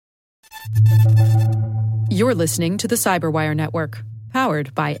You're listening to the Cyberwire Network,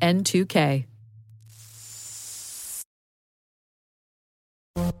 powered by N2K.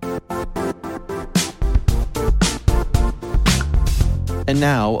 And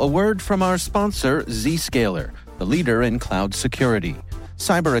now, a word from our sponsor, Zscaler, the leader in cloud security.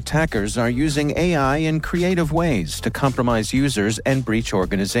 Cyber attackers are using AI in creative ways to compromise users and breach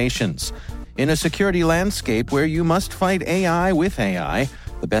organizations. In a security landscape where you must fight AI with AI,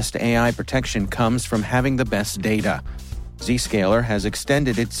 the best AI protection comes from having the best data. Zscaler has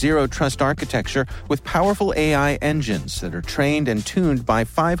extended its zero-trust architecture with powerful AI engines that are trained and tuned by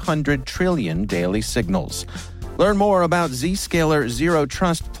 500 trillion daily signals. Learn more about Zscaler Zero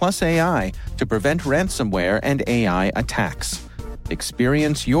Trust Plus AI to prevent ransomware and AI attacks.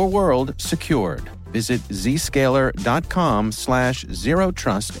 Experience your world secured. Visit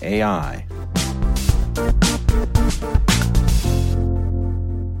zscaler.com/zerotrustai.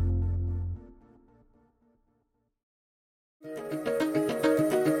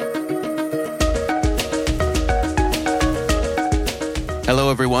 Hello,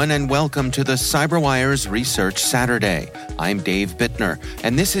 everyone, and welcome to the CyberWire's Research Saturday. I'm Dave Bittner,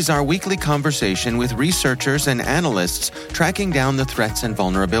 and this is our weekly conversation with researchers and analysts tracking down the threats and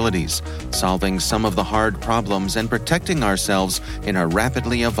vulnerabilities, solving some of the hard problems, and protecting ourselves in a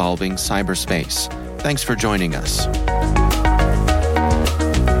rapidly evolving cyberspace. Thanks for joining us.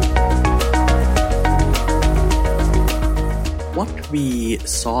 What we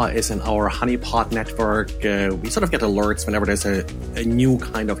saw is in our honeypot network, we sort of get alerts whenever there's a new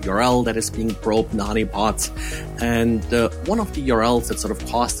kind of URL that is being probed in the honeypots. And one of the URLs that sort of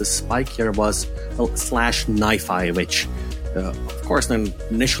caused the spike here was /NiFi, which of course then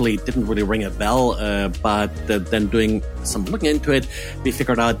initially didn't really ring a bell, but then doing some looking into it, we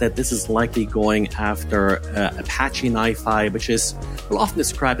figured out that this is likely going after Apache NiFi, which is often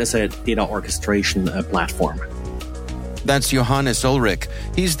described as a data orchestration platform. That's Johannes Ulrich.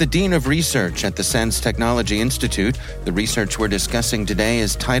 He's the Dean of Research at the SANS Technology Institute. The research we're discussing today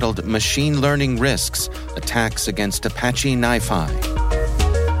is titled Machine Learning Risks, Attacks Against Apache NiFi.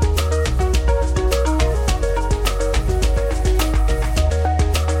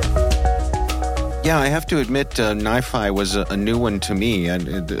 Yeah, I have to admit, NiFi was a new one to me, and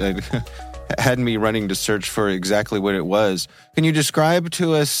it had me running to search for exactly what it was. Can you describe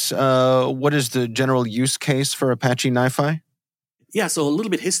to us what is the general use case for Apache NiFi? Yeah, so a little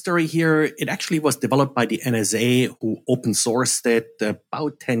bit history here. It actually was developed by the NSA, who open sourced it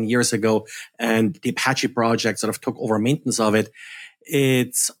about 10 years ago, and the Apache project sort of took over maintenance of it.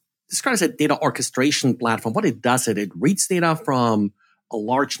 It's described as a data orchestration platform. What it does, it reads data from a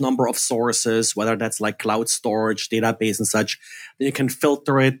large number of sources, whether that's like cloud storage, database and such. Then you can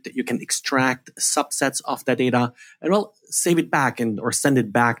filter it, you can extract subsets of that data, and save it back or send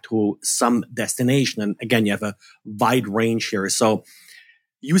it back to some destination. And again, you have a wide range here. So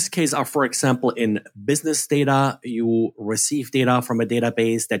use cases are, for example, in business data, you receive data from a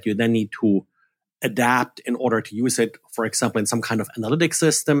database that you then need to adapt in order to use it, for example, in some kind of analytics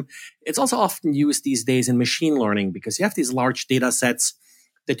system. It's also often used these days in machine learning because you have these large data sets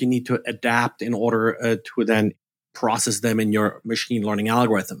that you need to adapt in order to then process them in your machine learning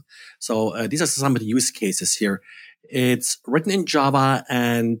algorithm. So these are some of the use cases here. It's written in Java,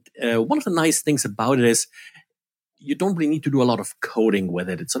 and one of the nice things about it is you don't really need to do a lot of coding with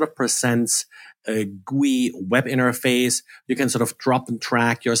it. It sort of presents a GUI web interface. You can sort of drop and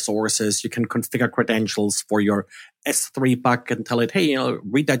track your sources. You can configure credentials for your S3 bucket and tell it, hey,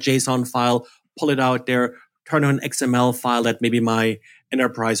 read that JSON file, pull it out there, turn on an XML file that maybe my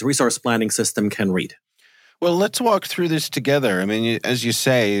enterprise resource planning system can read. Well, let's walk through this together. I mean, as you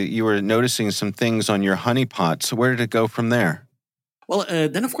say, you were noticing some things on your honeypot. So where did it go from there? Well,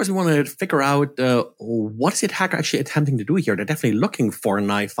 then, of course, we want to figure out what is the attacker actually attempting to do here. They're definitely looking for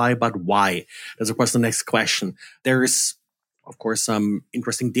NiFi, but why? That's, of course, the next question. There's, of course, some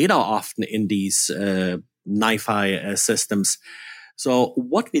interesting data often in these NiFi systems. So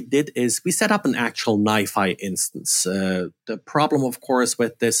what we did is we set up an actual NiFi instance. The problem, of course,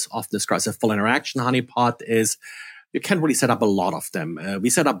 with this, often described as a full interaction honeypot, is you can't really set up a lot of them. We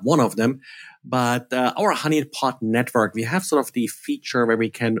set up one of them, but our honeypot network, we have sort of the feature where we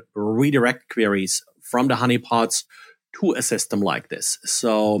can redirect queries from the honeypots to a system like this.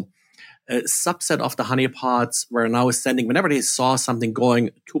 So a subset of the honeypots were now sending, whenever they saw something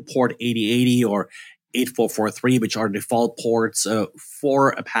going to port 8080 or 8443, which are default ports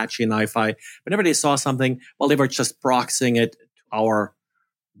for Apache NiFi, whenever they saw something, well, they were just proxying it to our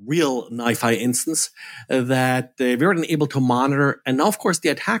real NiFi instance that we weren't able to monitor. And now, of course, the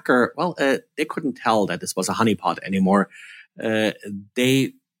attacker, well, they couldn't tell that this was a honeypot anymore.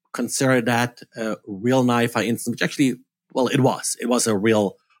 They consider that a real NiFi instance, which actually, well, it was. It was a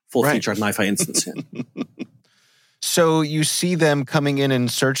real full-featured NiFi instance. So you see them coming in and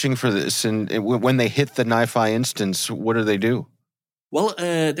searching for this, and when they hit the NiFi instance, what do they do? Well,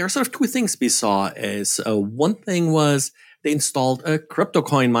 there are sort of two things we saw. One thing was they installed a crypto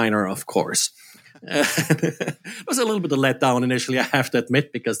coin miner, of course. It was a little bit of a letdown initially, I have to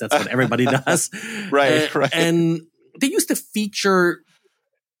admit, because that's what everybody does. Right. And they used a feature.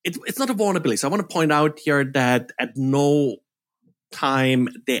 It's not a vulnerability. So I want to point out here that at no time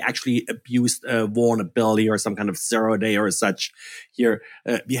they actually abused a vulnerability or some kind of 0-day or such here.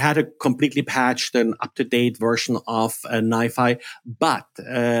 We had a completely patched and up-to-date version of NiFi, but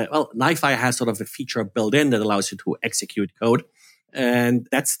NiFi has sort of a feature built in that allows you to execute code. And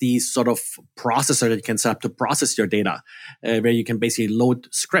that's the sort of processor that you can set up to process your data, where you can basically load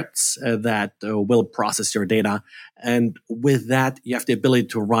scripts that will process your data. And with that, you have the ability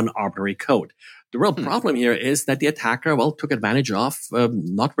to run arbitrary code. The real problem here is that the attacker, took advantage of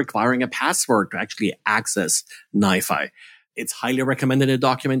not requiring a password to actually access NiFi. It's highly recommended in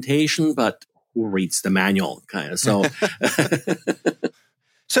documentation, but who reads the manual? Kind of. So,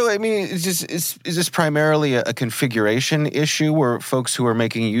 So, I mean, is this primarily a configuration issue where folks who are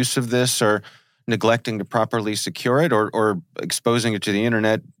making use of this are neglecting to properly secure it or exposing it to the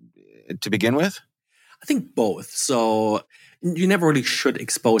internet to begin with? I think both. So you never really should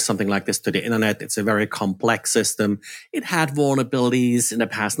expose something like this to the internet. It's a very complex system. It had vulnerabilities in the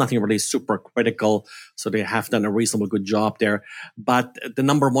past, nothing really super critical. So they have done a reasonably good job there. But the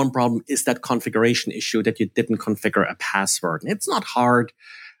number one problem is that configuration issue that you didn't configure a password. And it's not hard.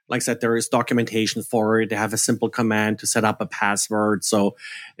 Like I said, there is documentation for it. They have a simple command to set up a password. So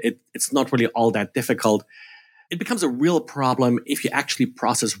it's not really all that difficult. It becomes a real problem if you actually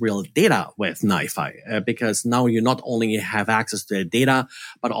process real data with NiFi, because now you not only have access to the data,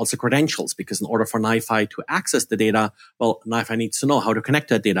 but also credentials, because in order for NiFi to access the data, NiFi needs to know how to connect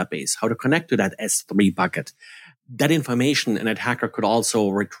to a database, how to connect to that S3 bucket. That information an attacker could also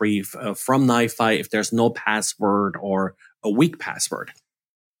retrieve from NiFi if there's no password or a weak password.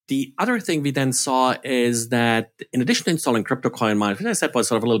 The other thing we then saw is that in addition to installing crypto coin miner, which I said was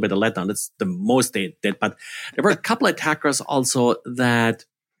sort of a little bit of a letdown, that's the most they did, but there were a couple of attackers also that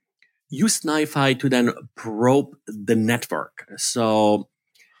used NiFi to then probe the network. So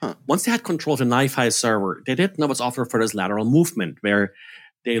once they had control of the NiFi server, they did know what's often referred as lateral movement, where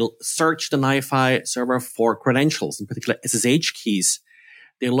they'll search the NiFi server for credentials, in particular SSH keys.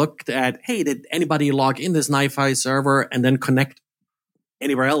 They looked at, hey, did anybody log in this NiFi server and then connect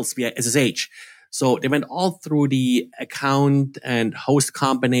anywhere else via SSH? So they went all through the account and host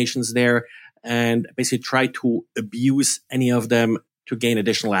combinations there and basically tried to abuse any of them to gain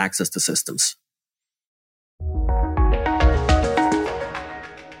additional access to systems.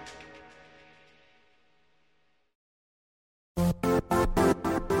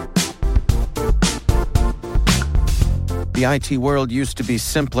 The IT world used to be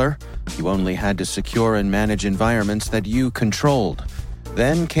simpler. You only had to secure and manage environments that you controlled.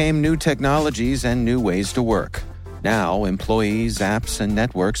 Then came new technologies and new ways to work. Now, employees, apps, and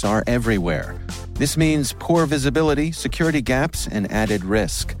networks are everywhere. This means poor visibility, security gaps, and added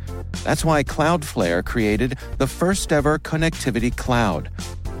risk. That's why Cloudflare created the first-ever connectivity cloud.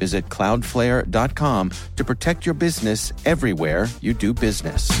 Visit cloudflare.com to protect your business everywhere you do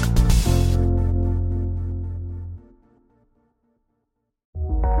business.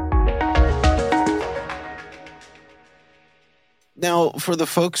 Now, for the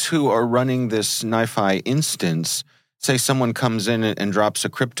folks who are running this NiFi instance, say someone comes in and drops a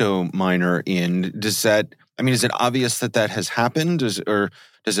crypto miner in, is it obvious that has happened, or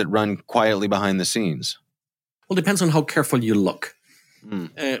does it run quietly behind the scenes? Well, it depends on how careful you look.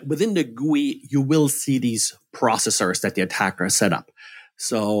 Within the GUI, you will see these processors that the attacker set up.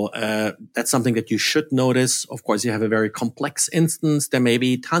 So that's something that you should notice. Of course, you have a very complex instance. There may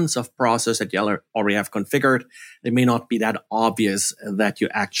be tons of processors that you already have configured. It may not be that obvious that you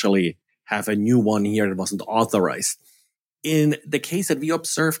actually have a new one here that wasn't authorized. In the case that we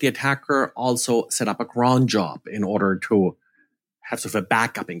observed, the attacker also set up a cron job in order to have sort of a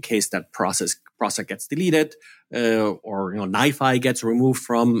backup in case that processor gets deleted or NiFi gets removed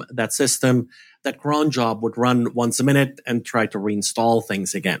from that system. That cron job would run once a minute and try to reinstall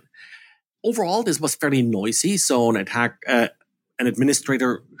things again. Overall, this was fairly noisy, so an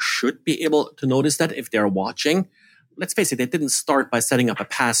administrator should be able to notice that if they're watching. Let's face it, they didn't start by setting up a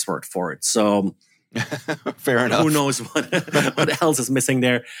password for it, so fair enough. Who knows what else is missing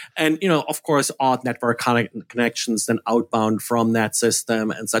there? And of course, odd network connections then outbound from that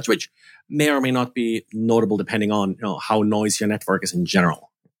system and such, which may or may not be notable depending on how noisy your network is in general.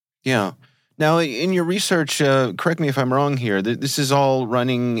 Yeah. Now, in your research, correct me if I'm wrong here, this is all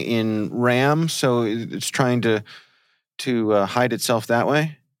running in RAM, so it's trying to hide itself that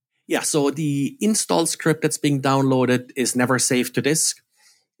way? Yeah, so the install script that's being downloaded is never saved to disk.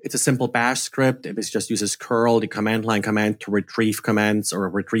 It's a simple bash script. It just uses curl, the command line command, to retrieve commands or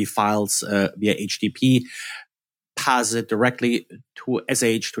retrieve files via HTTP, pass it directly to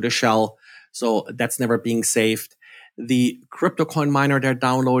SH, to the shell. So that's never being saved. The CryptoCoin miner they're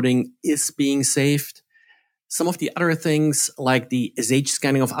downloading is being saved. Some of the other things, like the SH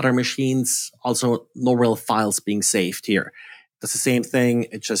scanning of other machines, also no real files being saved here. Does the same thing.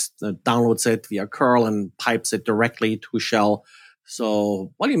 It just downloads it via curl and pipes it directly to shell.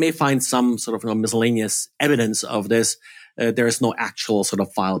 So while you may find some sort of miscellaneous evidence of this, there is no actual sort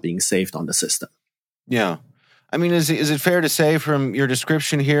of file being saved on the system. Yeah. I mean, is it fair to say from your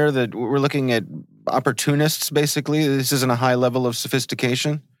description here that we're looking at opportunists, basically? This isn't a high level of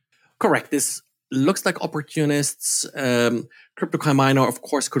sophistication? Correct. This looks like opportunists. CryptoCoin miner, of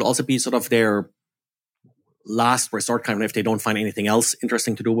course, could also be sort of their last resort, kind of if they don't find anything else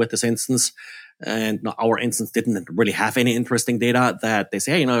interesting to do with this instance. And our instance didn't really have any interesting data, that they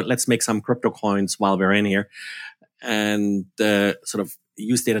say, hey, let's make some crypto coins while we're in here and sort of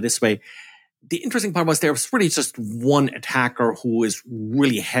use data this way. The interesting part was there was really just one attacker who is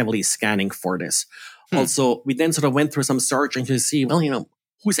really heavily scanning for this. Also, we then sort of went through some search and to see, well,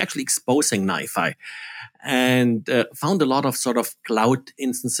 who's actually exposing NiFi, and found a lot of sort of cloud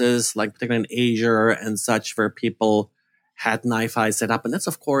instances, like particularly in Azure and such, where people had NiFi set up. And that's,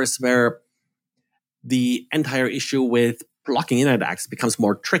 of course, where the entire issue with blocking internet access becomes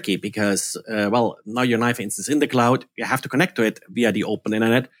more tricky because, now your NiFi instance is in the cloud. You have to connect to it via the open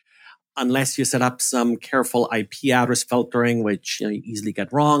internet, unless you set up some careful IP address filtering, which you easily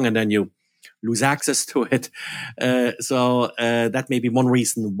get wrong, and then you lose access to it. So that may be one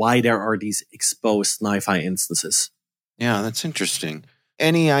reason why there are these exposed NiFi instances. Yeah, that's interesting.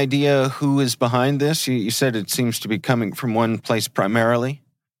 Any idea who is behind this? You said it seems to be coming from one place primarily.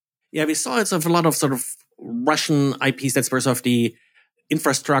 Yeah, we saw it's of a lot of sort of Russian IPs. That's where sort of the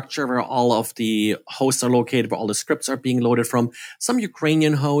infrastructure, where all of the hosts are located, where all the scripts are being loaded from. Some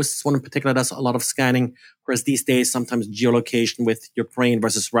Ukrainian hosts, one in particular, does a lot of scanning, whereas these days sometimes geolocation with Ukraine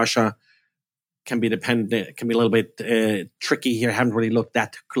versus Russia can be dependent, can be a little bit tricky here. Haven't really looked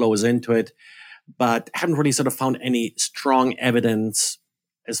that close into it, but haven't really sort of found any strong evidence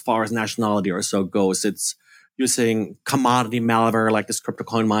as far as nationality or so goes. It's using commodity malware like this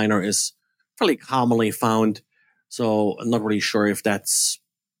CryptoCoin miner is fairly commonly found. So I'm not really sure if that's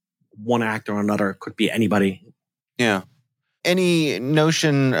one actor or another. Could be anybody. Yeah. Any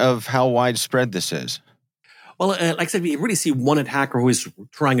notion of how widespread this is? Well, like I said, we really see one attacker who is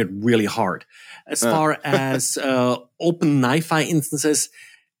trying it really hard. As far as open NiFi instances,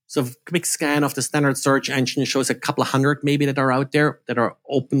 so a quick scan of the standard search engine shows a couple of hundred maybe that are out there that are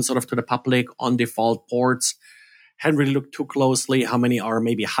open sort of to the public on default ports. Hadn't really looked too closely how many are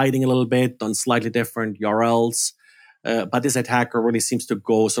maybe hiding a little bit on slightly different URLs. But this attacker really seems to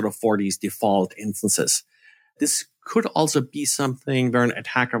go sort of for these default instances. This could also be something where an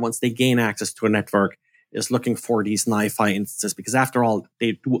attacker, once they gain access to a network, is looking for these NiFi instances, because after all,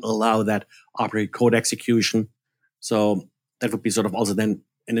 they do allow that operating code execution. So that would be sort of also then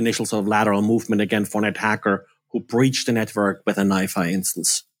an initial sort of lateral movement again for an attacker who breached the network with a NiFi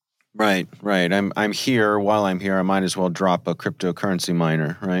instance. Right. I'm here. While I'm here, I might as well drop a cryptocurrency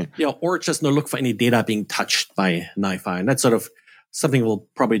miner, right? Yeah, or just not look for any data being touched by NiFi. And that's sort of something we'll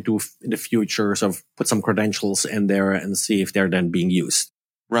probably do in the future, sort of put some credentials in there and see if they're then being used.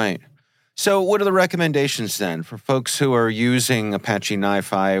 Right. So what are the recommendations then for folks who are using Apache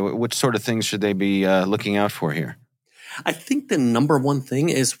NiFi? What sort of things should they be looking out for here? I think the number one thing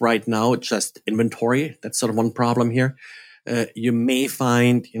is right now just inventory. That's sort of one problem here. You may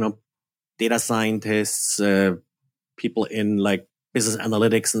find, data scientists, people in like business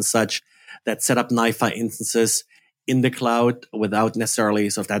analytics and such that set up NiFi instances in the cloud without necessarily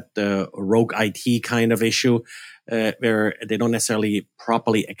sort of that rogue IT kind of issue, where they don't necessarily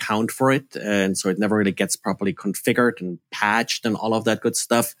properly account for it. And so it never really gets properly configured and patched and all of that good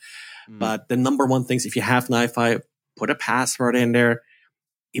stuff. But the number one thing is, if you have NiFi, put a password in there.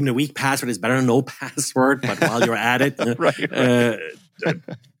 Even a weak password is better than no password. But while you're at it,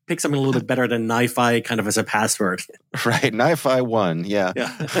 pick something a little bit better than NiFi kind of as a password. Right. NiFi 1. Yeah.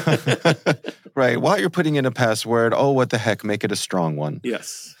 Right. While you're putting in a password, what the heck, make it a strong one.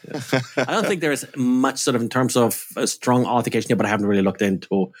 Yes. I don't think there's much sort of in terms of a strong authentication here, but I haven't really looked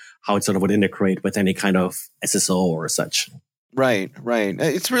into how it sort of would integrate with any kind of SSO or such. Right.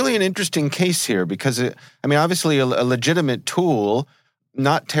 It's really an interesting case here because, obviously a legitimate tool,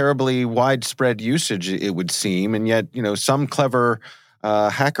 not terribly widespread usage, it would seem, and yet, some clever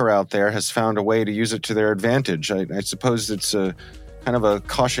hacker out there has found a way to use it to their advantage. I suppose it's a kind of a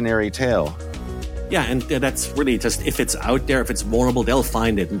cautionary tale. Yeah, and that's really just, if it's out there, if it's vulnerable, they'll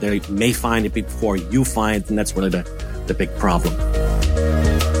find it, and they may find it before you find it, and that's really the big problem.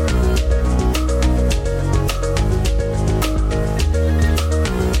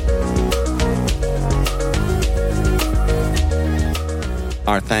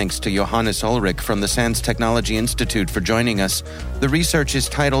 Our thanks to Johannes Ulrich from the SANS Technology Institute for joining us. The research is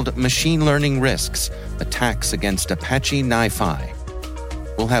titled Machine Learning Risks: Attacks Against Apache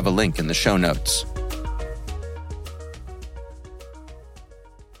NiFi. We'll have a link in the show notes.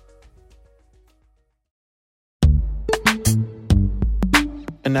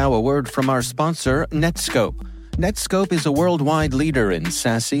 And now a word from our sponsor, Netskope. Netskope is a worldwide leader in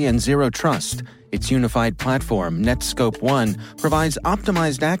SASE and Zero Trust. Its unified platform, Netskope One, provides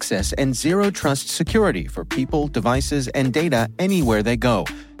optimized access and zero trust security for people, devices, and data anywhere they go,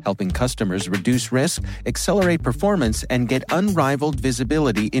 helping customers reduce risk, accelerate performance, and get unrivaled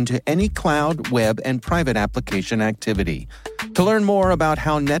visibility into any cloud, web, and private application activity. To learn more about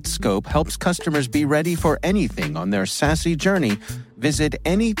how Netskope helps customers be ready for anything on their SASE journey, visit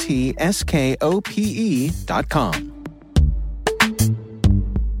netskope.com.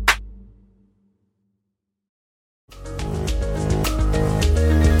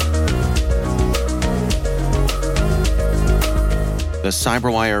 The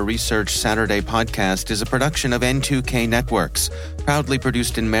CyberWire Research Saturday podcast is a production of N2K Networks, proudly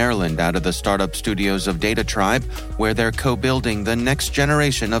produced in Maryland out of the startup studios of Data Tribe, where they're co-building the next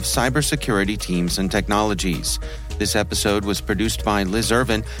generation of cybersecurity teams and technologies. This episode was produced by Liz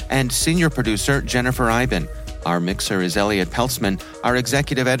Irvin and senior producer Jennifer Iben. Our mixer is Elliot Peltzman, our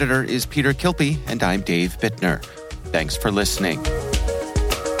executive editor is Peter Kilpie, and I'm Dave Bittner. Thanks for listening.